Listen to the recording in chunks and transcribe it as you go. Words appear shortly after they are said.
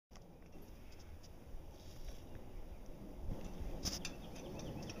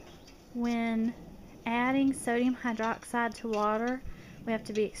when adding sodium hydroxide to water, we have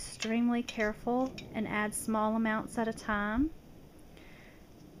to be extremely careful and add small amounts at a time.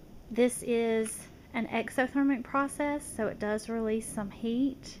 This is an exothermic process, so it does release some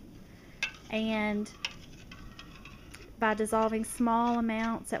heat, and by dissolving small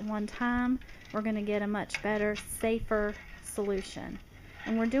amounts at one time, we're going to get a much better, safer solution.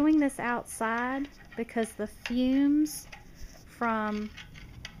 And we're doing this outside because the fumes from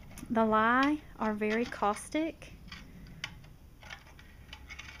the lye are very caustic.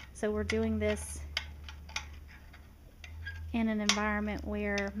 So we're doing this in an environment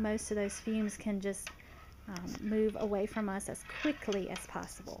where most of those fumes can just move away from us as quickly as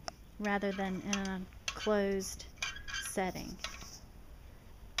possible, rather than in a closed setting.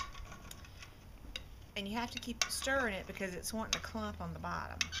 And you have to keep stirring it because it's wanting to clump on the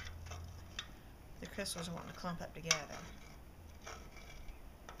bottom. The crystals are wanting to clump up together.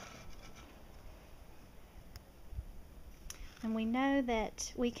 And we know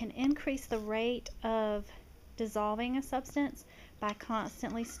that we can increase the rate of dissolving a substance by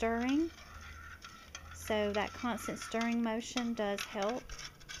constantly stirring. So that constant stirring motion does help.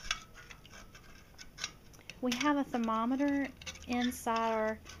 We have a thermometer inside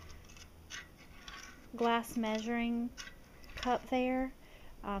our glass measuring cup there,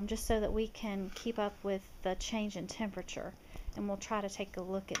 just so that we can keep up with the change in temperature. And we'll try to take a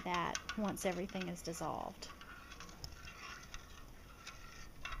look at that once everything is dissolved.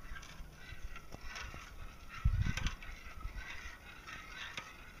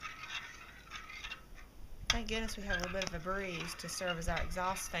 Thank goodness we have a little bit of a breeze to serve as our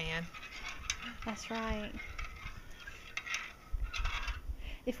exhaust fan. That's right.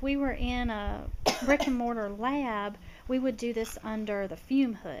 If we were in a brick and mortar lab, we would do this under the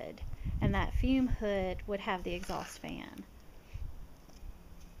fume hood, and that fume hood would have the exhaust fan.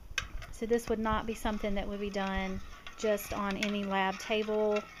 So this would not be something that would be done just on any lab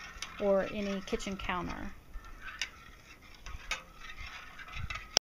table or any kitchen counter.